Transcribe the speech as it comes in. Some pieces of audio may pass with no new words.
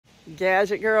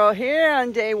Gadget Girl here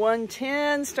on day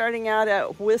 110, starting out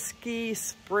at Whiskey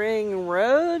Spring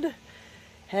Road,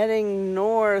 heading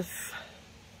north.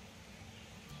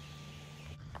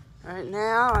 Right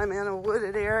now I'm in a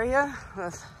wooded area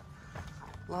with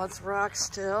lots of rocks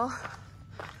still,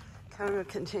 kind of a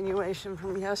continuation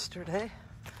from yesterday.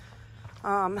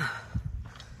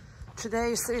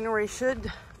 Today's scenery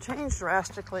should change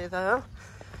drastically though,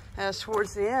 as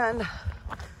towards the end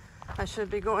I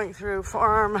should be going through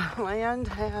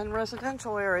farmland and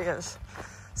residential areas.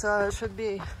 So it should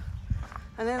be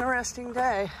an interesting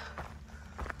day,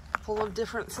 full of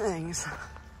different things.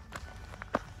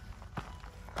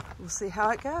 We'll see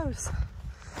how it goes.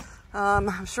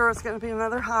 I'm sure it's going to be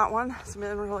another hot one. It's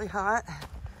been really hot.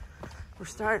 We're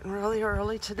starting really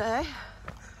early today,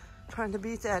 trying to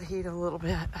beat that heat a little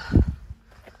bit.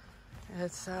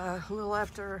 It's a little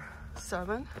after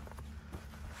 7.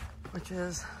 Which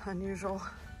is unusual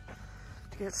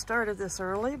to get started this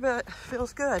early, but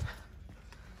feels good.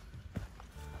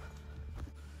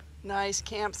 Nice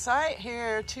campsite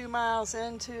here 2 miles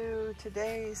into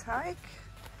today's hike.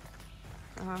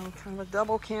 Kind of a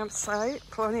double campsite,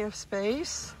 plenty of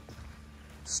space.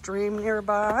 Stream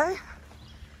nearby.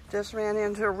 Just ran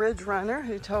into a ridge runner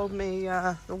who told me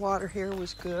the water here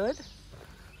was good.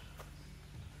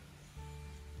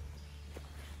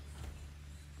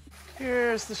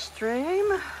 Here's the stream.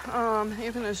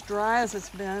 Even as dry as it's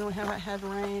been, we haven't had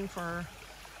rain for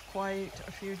quite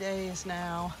a few days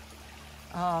now.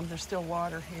 There's still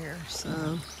water here,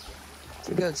 so it's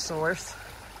a good source.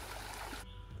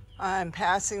 I'm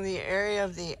passing the area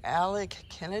of the Alec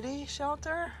Kennedy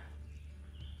shelter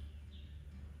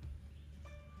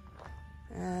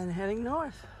and heading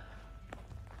north.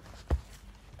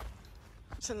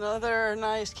 It's another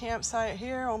nice campsite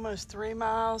here, almost 3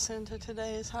 miles into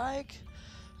today's hike.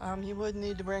 You would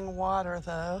need to bring water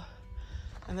though.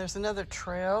 And there's another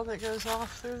trail that goes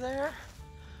off through there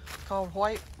called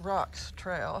White Rocks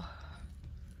Trail.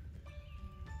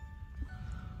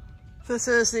 This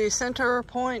is the center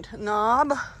point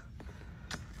knob.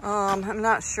 I'm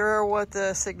not sure what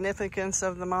the significance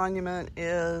of the monument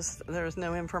is. There's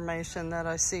no information that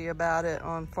I see about it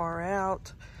on Far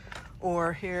Out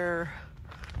or here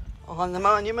on the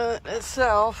monument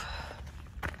itself.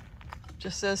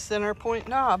 Just says center point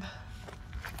knob.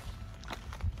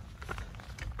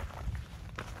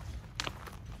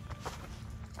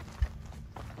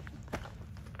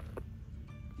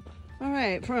 All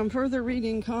right, from further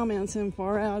reading comments in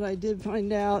Far Out, I did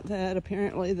find out that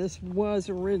apparently this was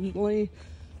originally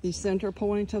the center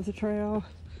point of the trail.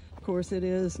 Of course, it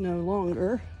is no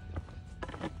longer.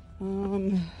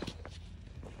 A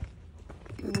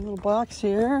little box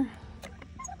here.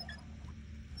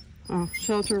 Oh,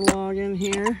 shelter log in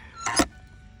here.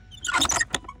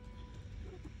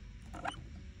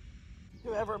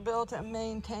 Whoever built and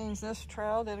maintains this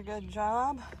trail did a good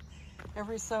job.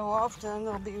 Every so often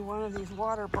there'll be one of these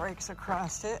water breaks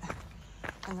across it,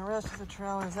 and the rest of the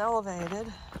trail is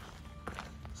elevated,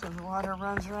 so the water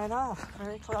runs right off.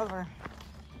 Very clever.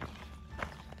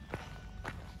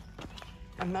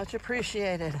 And much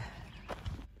appreciated.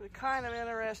 A kind of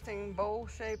interesting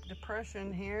bowl-shaped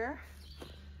depression here.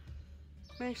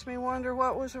 Makes me wonder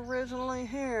what was originally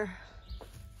here.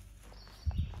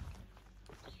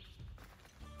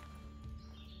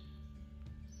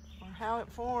 Or how it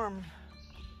formed.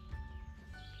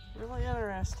 Really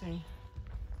interesting.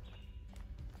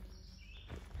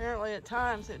 Apparently at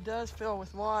times it does fill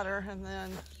with water and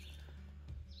then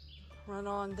run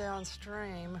on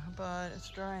downstream, but it's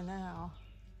dry now.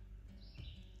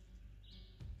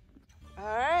 All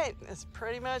right, it's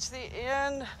pretty much the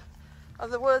end of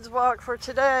the woods walk for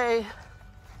today.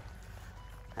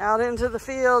 Out into the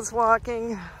fields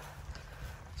walking.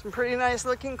 Some pretty nice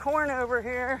looking corn over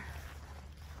here.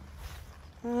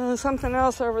 Something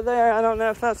else over there. I don't know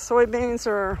if that's soybeans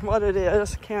or what it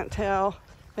is. Can't tell.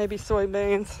 Maybe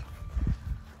soybeans.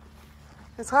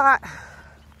 It's hot.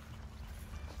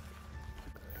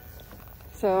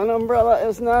 So an umbrella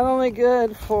is not only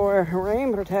good for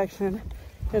rain protection,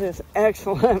 it is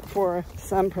excellent for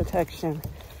sun protection.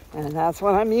 And that's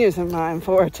what I'm using mine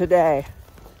for today.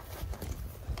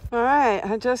 All right,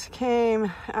 I just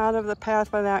came out of the path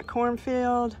by that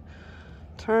cornfield,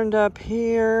 turned up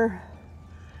here,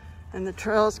 and the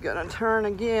trail's gonna turn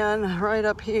again right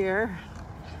up here.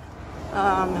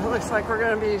 It looks like we're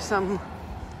gonna be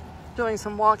doing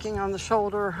some walking on the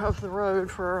shoulder of the road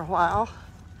for a while.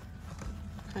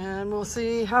 And we'll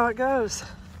see how it goes.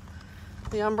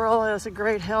 The umbrella is a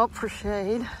great help for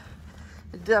shade.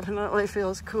 It definitely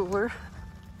feels cooler.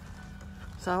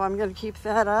 So I'm gonna keep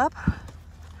that up.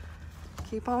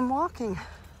 Keep on walking.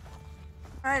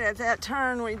 Right at that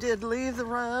turn, we did leave the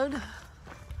road.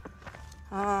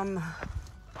 We're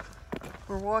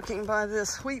walking by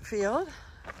this wheat field,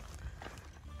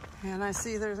 and I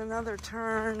see there's another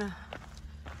turn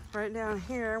right down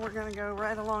here. We're gonna go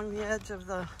right along the edge of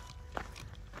the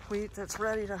wheat that's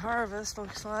ready to harvest,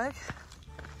 looks like,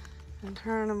 and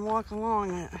turn and walk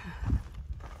along it.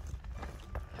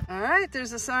 All right,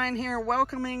 there's a sign here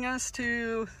welcoming us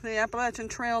to the Appalachian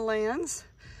Trail lands.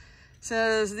 It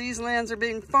says these lands are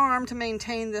being farmed to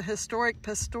maintain the historic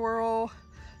pastoral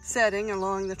setting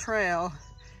along the trail.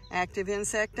 Active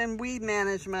insect and weed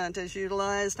management is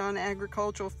utilized on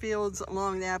agricultural fields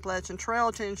along the Appalachian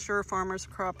Trail to ensure farmers'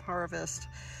 crop harvest.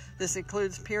 This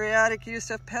includes periodic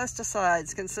use of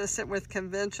pesticides consistent with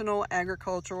conventional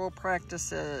agricultural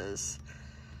practices.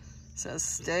 It says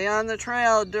stay on the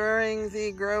trail during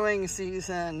the growing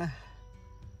season.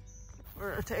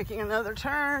 We're taking another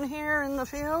turn here in the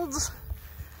fields.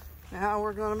 Now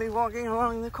we're going to be walking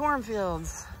along the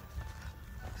cornfields.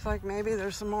 Looks like maybe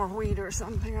there's some more wheat or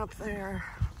something up there.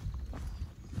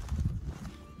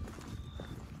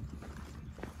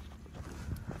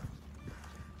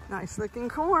 Nice looking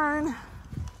corn.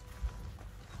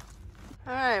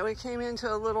 All right, we came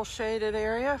into a little shaded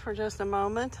area for just a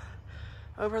moment.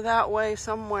 Over that way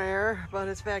somewhere, but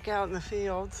it's back out in the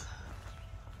fields,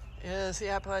 is the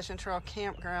Appalachian Trail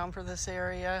campground for this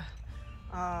area.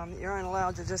 You aren't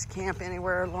allowed to just camp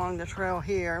anywhere along the trail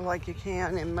here like you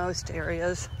can in most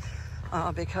areas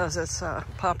because it's a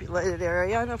populated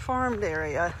area and a farmed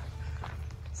area.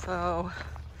 So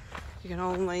you can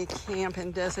only camp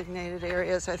in designated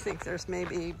areas. I think there's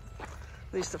maybe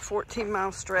at least a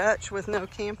 14-mile stretch with no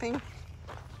camping.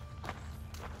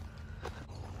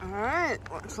 All right,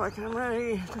 looks like I'm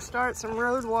ready to start some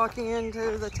road walking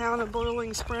into the town of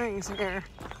Boiling Springs here.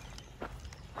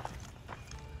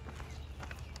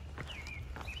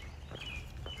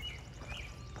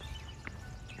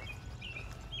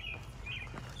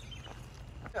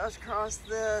 Just crossed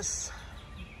this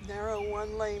narrow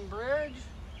one-lane bridge,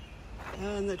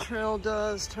 and the trail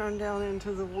does turn down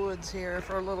into the woods here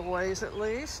for a little ways at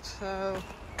least, so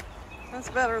that's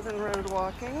better than road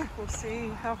walking. We'll see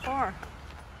how far.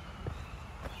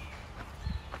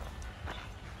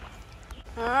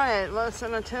 All right, less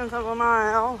than 1/10 of a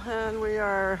mile, and we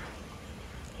are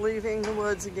leaving the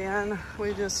woods again.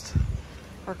 We just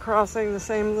are crossing the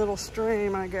same little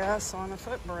stream, I guess, on a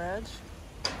footbridge.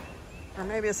 Or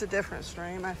maybe it's a different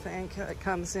stream, I think. It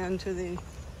comes into the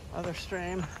other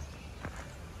stream.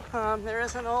 There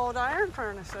is an old iron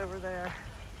furnace over there.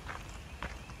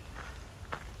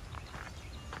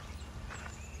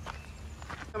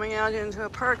 Coming out into a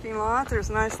parking lot, there's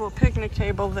a nice little picnic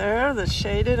table there that's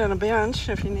shaded and a bench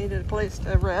if you needed a place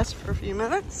to rest for a few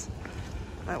minutes.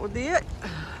 That would be it.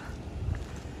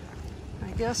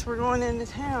 I guess we're going into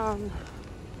town.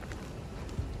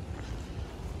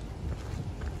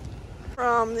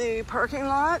 From the parking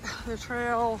lot, the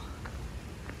trail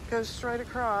goes straight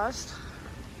across.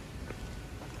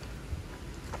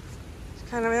 It's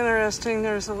kind of interesting.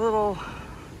 There's a little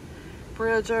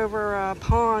bridge over a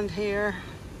pond here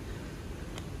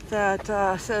that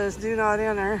says do not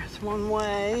enter. It's one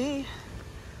way,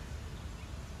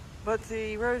 but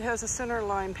the road has a center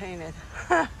line painted.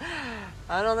 I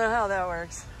don't know how that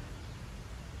works.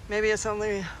 Maybe it's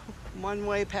only one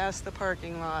way past the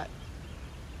parking lot.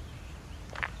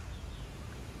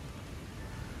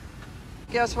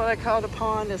 Guess what I called a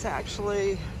pond is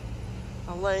actually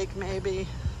a lake, maybe.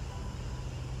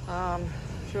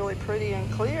 It's really pretty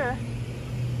and clear.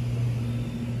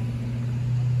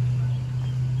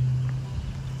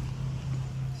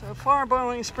 So far,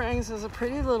 Boiling Springs is a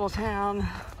pretty little town.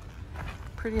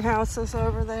 Pretty houses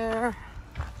over there.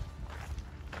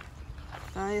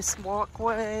 Nice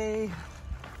walkway,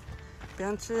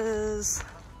 benches,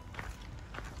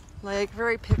 lake,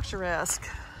 very picturesque.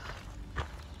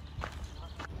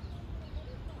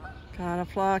 Got a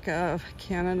flock of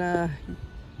Canada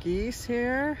geese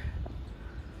here,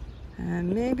 and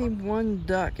maybe one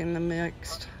duck in the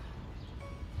mix.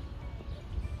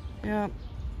 Yep,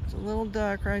 there's a little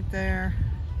duck right there.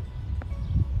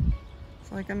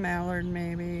 It's like a mallard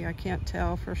maybe, I can't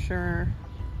tell for sure.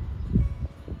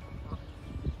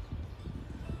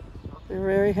 They're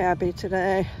very happy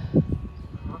today.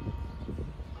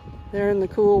 They're in the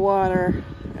cool water.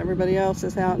 Everybody else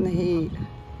is out in the heat.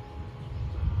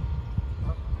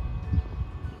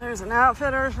 There's an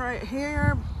Outfitters right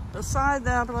here beside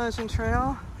the Appalachian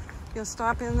Trail. Gonna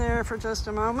stop in there for just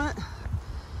a moment.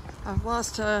 I've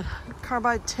lost a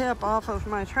carbide tip off of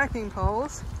my trekking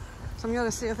poles, so I'm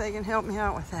gonna see if they can help me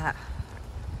out with that.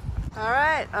 All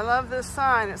right, I love this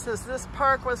sign. It says, "This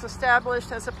park was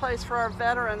established as a place for our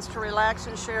veterans to relax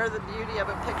and share the beauty of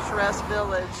a picturesque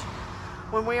village.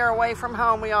 When we are away from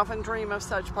home, we often dream of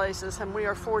such places, and we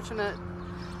are fortunate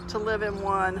to live in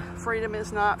one. Freedom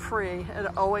is not free.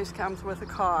 It always comes with a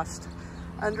cost.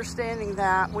 Understanding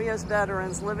that, we as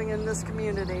veterans living in this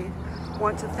community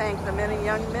want to thank the many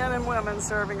young men and women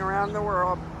serving around the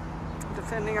world,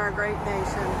 defending our great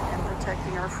nation and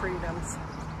protecting our freedoms.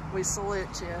 We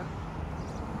salute you."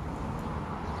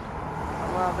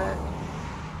 I love it.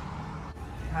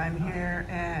 I'm here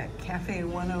at Cafe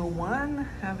 101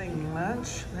 having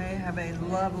lunch. They have a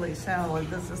lovely salad.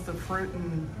 This is the fruit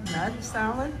and nut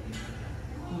salad.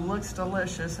 Looks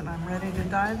delicious, and I'm ready to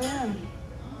dive in.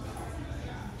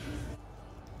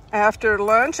 After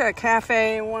lunch at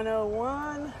Cafe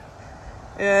 101,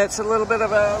 it's a little bit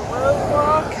of a road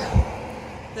walk.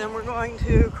 Then we're going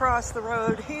to cross the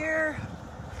road here.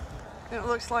 It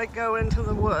looks like go into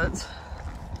the woods.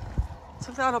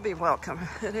 So that'll be welcome.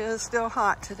 It is still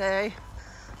hot today,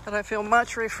 but I feel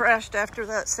much refreshed after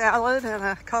that salad and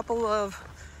a couple of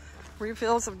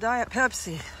refills of Diet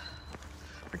Pepsi.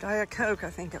 Or Diet Coke,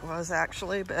 I think it was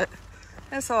actually, but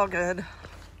it's all good.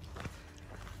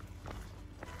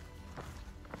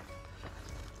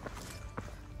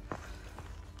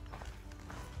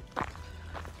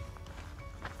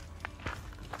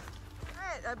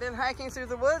 I've been hiking through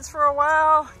the woods for a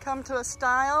while, come to a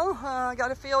stile,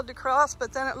 got a field to cross,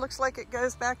 but then it looks like it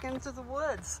goes back into the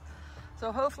woods.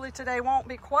 So hopefully today won't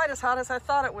be quite as hot as I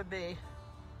thought it would be.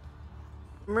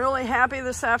 I'm really happy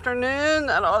this afternoon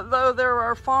that although there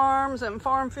are farms and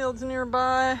farm fields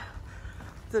nearby,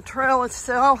 the trail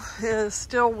itself is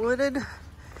still wooded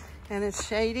and it's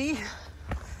shady.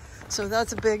 So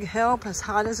that's a big help, as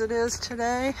hot as it is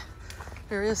today.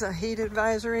 There is a heat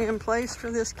advisory in place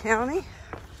for this county.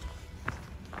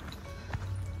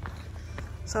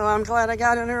 So I'm glad I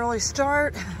got an early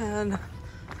start and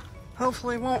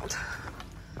hopefully won't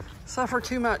suffer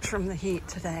too much from the heat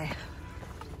today.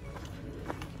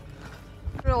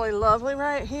 Really lovely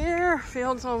right here.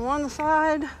 Fields on one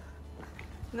side,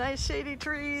 nice shady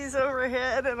trees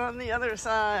overhead and on the other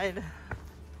side.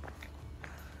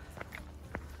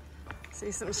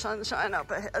 See some sunshine up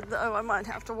ahead though. I might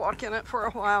have to walk in it for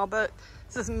a while, but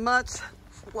this is much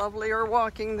lovelier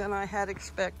walking than I had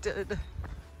expected.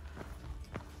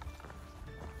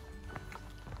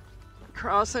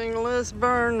 Crossing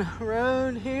Lisburn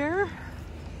Road here.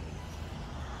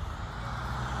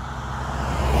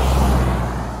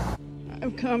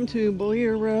 I've come to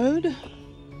Boyer Road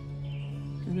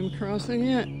and I'm crossing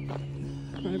it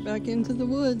right back into the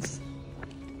woods.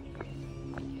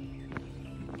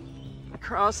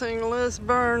 Crossing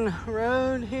Lisburn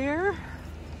Road here.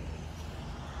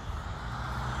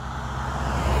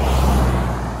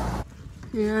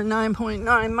 Here,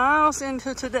 9.9 miles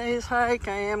into today's hike.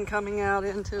 I am coming out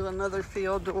into another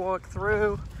field to walk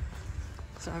through.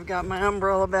 So I've got my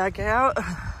umbrella back out.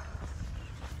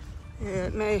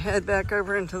 It may head back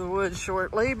over into the woods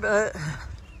shortly, but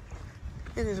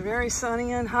it is very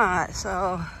sunny and hot.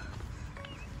 So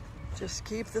just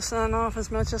keep the sun off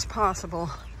as much as possible.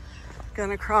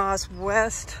 Gonna cross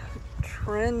West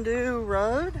Trendu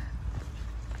Road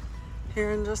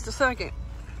here in just a second.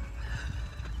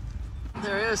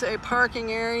 There is a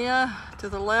parking area to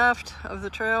the left of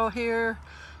the trail here,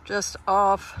 just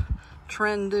off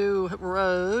Trendu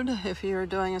Road if you're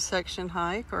doing a section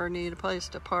hike or need a place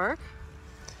to park.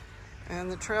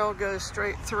 And the trail goes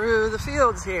straight through the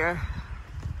fields here.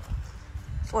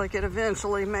 It's like it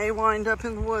eventually may wind up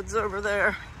in the woods over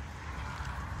there.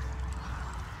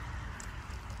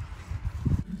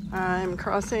 I'm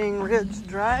crossing Ridge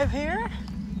Drive here.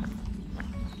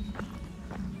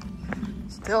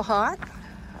 Still hot.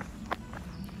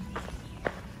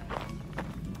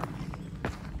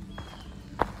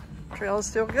 Trail is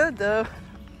still good though.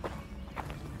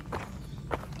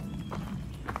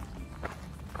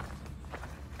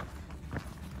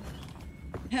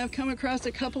 Have come across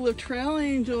a couple of trail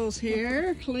angels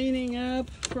here cleaning up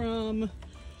from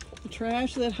the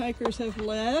trash that hikers have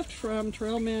left from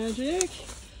Trail Magic.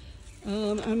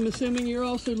 I'm assuming you're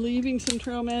also leaving some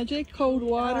Trail Magic, cold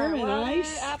water and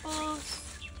ice.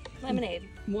 Apples, lemonade.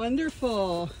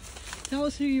 Wonderful. Tell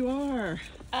us who you are.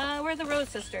 We're the Rose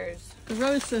Sisters. The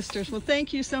Rose Sisters. Well,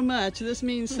 thank you so much. This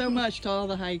means so much to all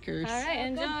the hikers. All right,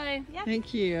 enjoy. Yeah.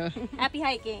 Thank you. Happy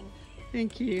hiking.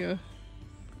 Thank you.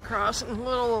 Crossing a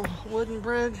little wooden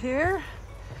bridge here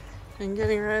and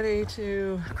getting ready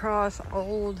to cross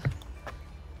Old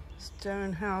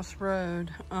Stonehouse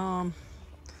Road.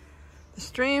 The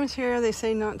streams here they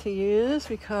say not to use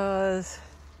because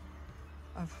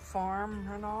of farm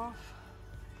runoff.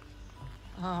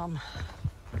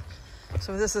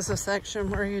 So this is a section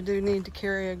where you do need to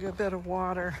carry a good bit of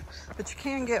water, but you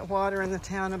can get water in the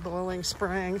town of Boiling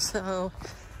Springs, so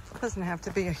it doesn't have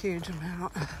to be a huge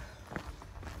amount.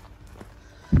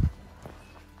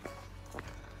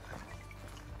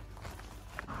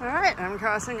 All right, I'm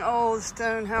crossing Old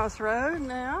Stonehouse Road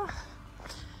now.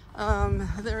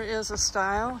 There is a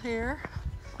stile here.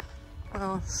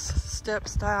 Well, step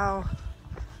style,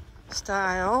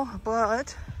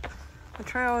 but the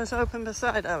trail is open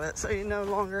beside of it, so you no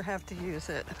longer have to use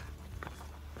it.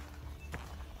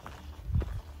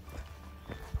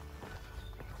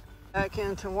 Back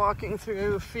into walking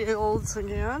through fields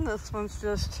again. This one's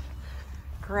just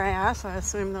grass. I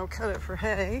assume they'll cut it for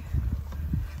hay.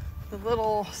 The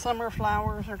little summer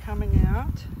flowers are coming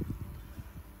out.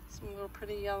 Some little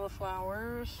pretty yellow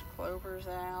flowers. Clover's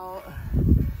out.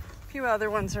 A few other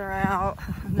ones are out.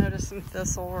 I noticed some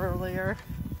thistle earlier.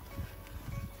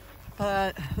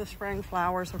 But the spring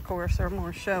flowers, of course, are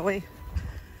more showy.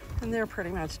 And they're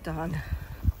pretty much done.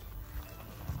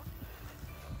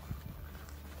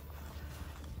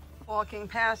 Walking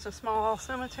past a small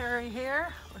cemetery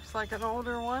here. Looks like an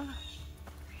older one.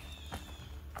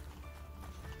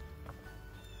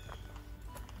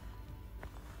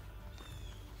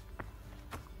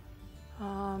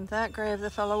 That grave, the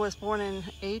fellow was born in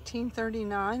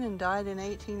 1839 and died in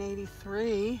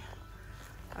 1883.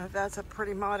 That's a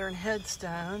pretty modern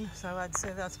headstone, so I'd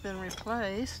say that's been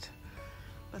replaced.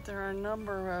 But there are a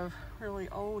number of really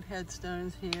old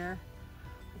headstones here.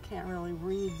 I can't really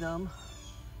read them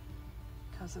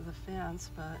because of the fence,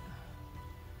 but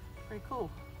pretty cool.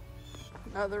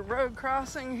 Another road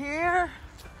crossing here.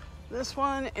 This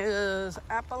one is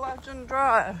Appalachian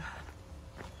Drive.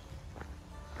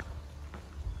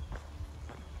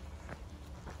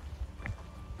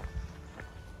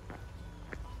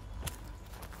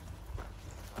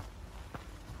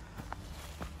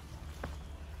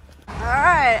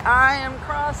 Alright, I am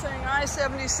crossing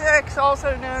I-76,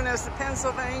 also known as the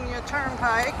Pennsylvania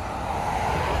Turnpike,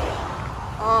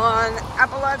 on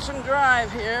Appalachian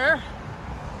Drive here,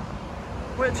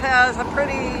 which has a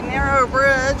pretty narrow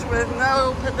bridge with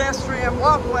no pedestrian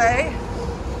walkway.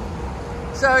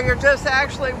 So you're just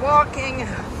actually walking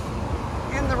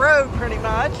in the road pretty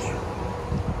much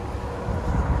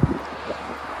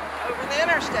over the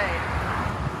interstate.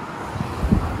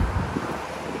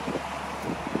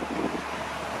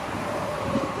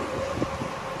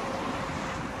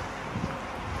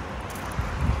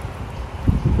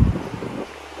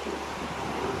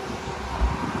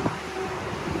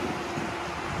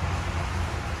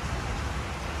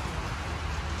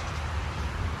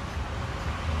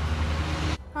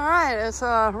 Alright, it's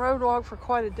a road walk for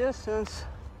quite a distance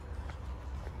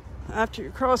after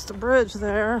you cross the bridge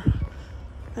there,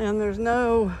 and there's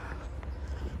no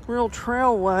real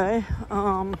trailway.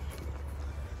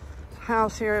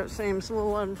 House here, it seems a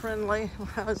little unfriendly. It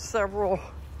has several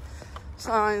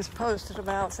signs posted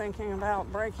about thinking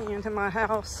about breaking into my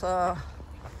house.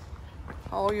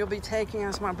 All you'll be taking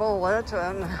is my bullet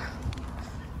and a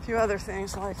few other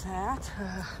things like that.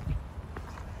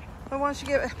 But once you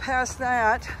get past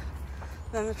that,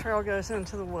 then the trail goes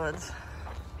into the woods.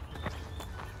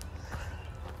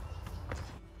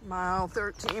 Mile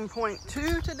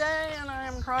 13.2 today, and I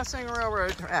am crossing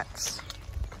railroad tracks.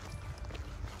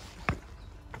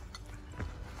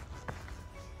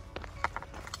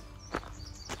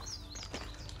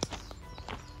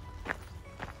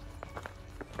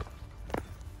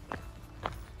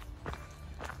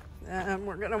 And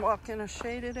we're gonna walk in a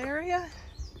shaded area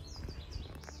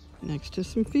next to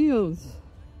some fields.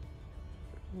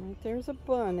 Right there's a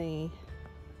bunny.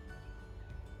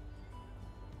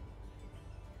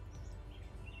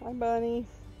 Hi, bunny.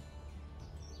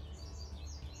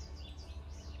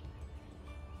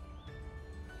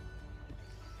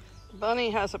 Bunny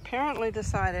has apparently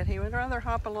decided he would rather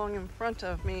hop along in front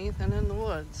of me than in the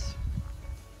woods.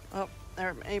 Oh,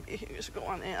 there, maybe he was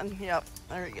going in. Yep,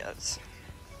 there he goes.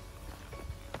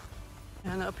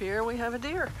 And up here we have a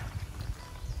deer.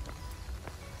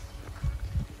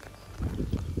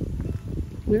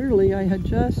 Clearly, I had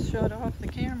just shut off the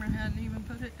camera, hadn't even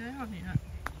put it down yet.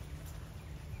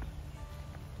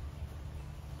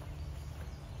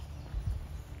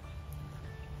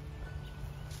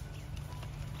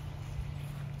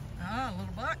 Ah, a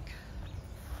little buck.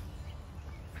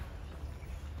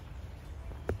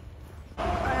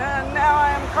 And now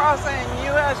I am crossing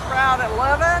US Route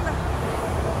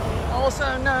 11,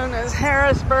 also known as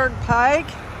Harrisburg Pike.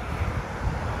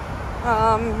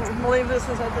 I believe this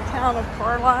is at the town of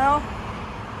Carlisle.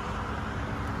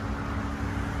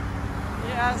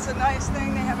 Yeah, it's a nice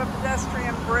thing. They have a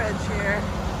pedestrian bridge here.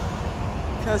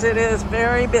 because it is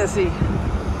very busy.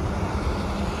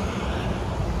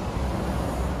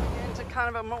 Into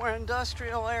kind of a more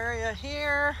industrial area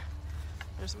here.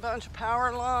 There's a bunch of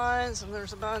power lines and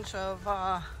there's a bunch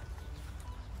of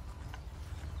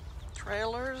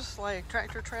trailers, like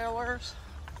tractor trailers.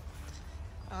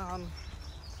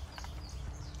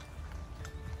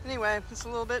 Anyway, it's a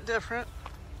little bit different.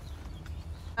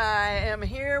 I am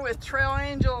here with Trail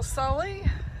Angel Sully,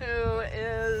 who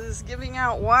is giving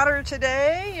out water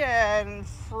today and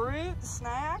fruit,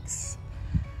 snacks,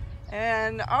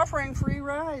 and offering free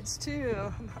rides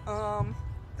too.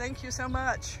 Thank you so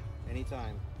much.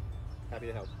 Anytime. Happy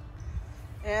to help.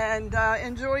 And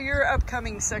enjoy your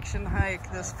upcoming section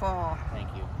hike this fall. Thank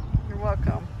you. You're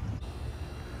welcome.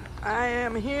 I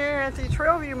am here at the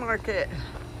Trailview Market.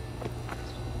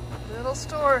 Little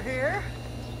store here.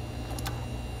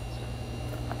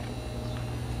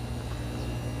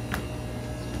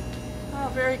 Oh,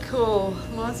 very cool.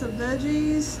 Lots of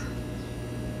veggies.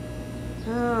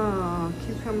 Oh,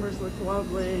 cucumbers look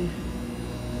lovely.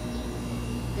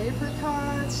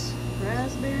 Apricots,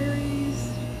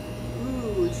 raspberries.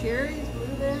 Ooh, cherries,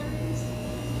 blueberries.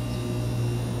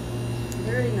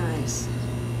 Very nice.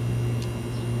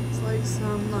 It's like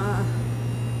some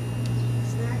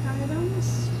snack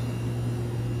items.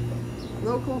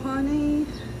 Local honey.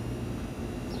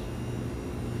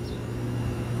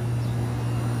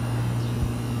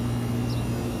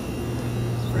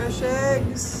 Fresh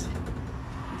eggs.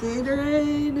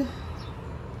 Gatorade.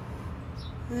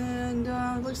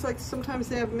 And looks like sometimes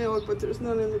they have milk, but there's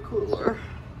none in the cooler.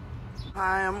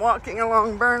 I am walking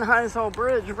along Bernheisel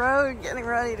Bridge Road, getting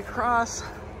ready to cross,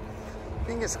 I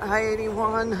think it's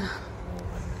I-81,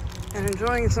 and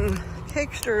enjoying some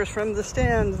cakesters from the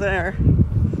stand there.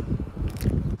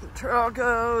 The trail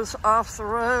goes off the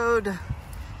road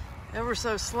ever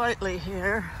so slightly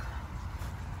here,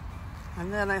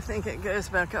 and then I think it goes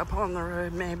back up on the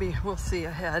road, maybe. We'll see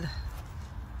ahead.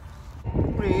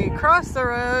 We crossed the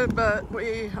road, but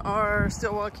we are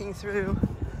still walking through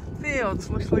fields.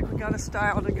 Looks like we got a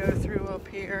stile to go through up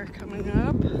here coming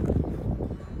up.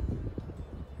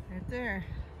 Right there.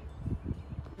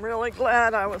 I'm really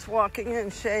glad I was walking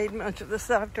in shade much of this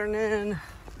afternoon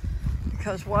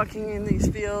because walking in these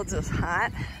fields is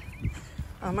hot.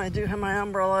 I do have my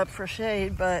umbrella up for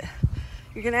shade, but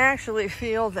you can actually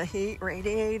feel the heat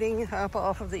radiating up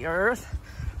off of the earth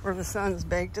where the sun's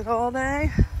baked it all day.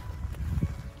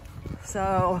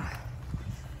 So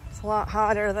it's a lot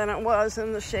hotter than it was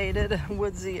in the shaded,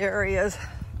 woodsy areas.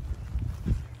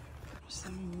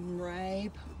 Some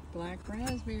ripe black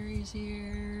raspberries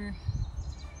here.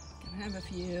 Gonna have a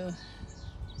few.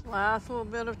 Last little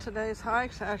bit of today's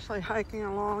hike's actually hiking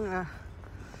along a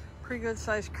pretty good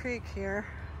sized creek here.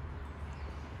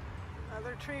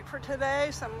 Another treat for today,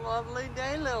 some lovely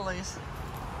daylilies.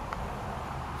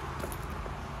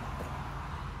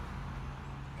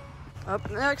 Up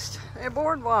next, a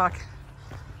boardwalk.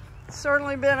 It's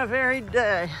certainly been a varied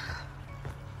day.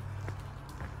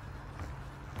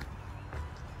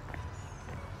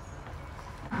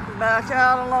 Back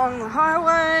out along the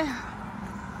highway.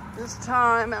 This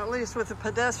time, at least with the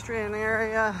pedestrian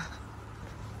area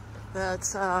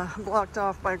that's blocked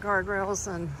off by guardrails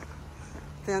and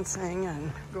fencing,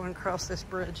 and going across this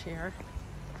bridge here.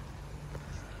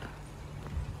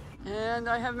 And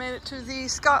I have made it to the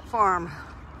Scott Farm,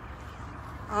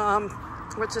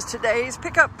 which is today's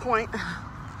pickup point.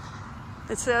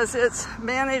 It says it's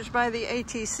managed by the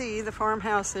ATC, the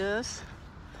farmhouse is.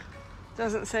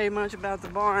 Doesn't say much about the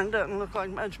barn, doesn't look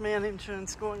like much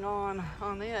management's going on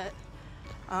it.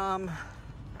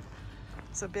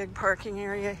 It's a big parking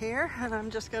area here, and I'm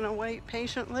just gonna wait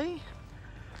patiently,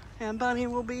 and Bunny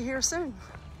will be here soon.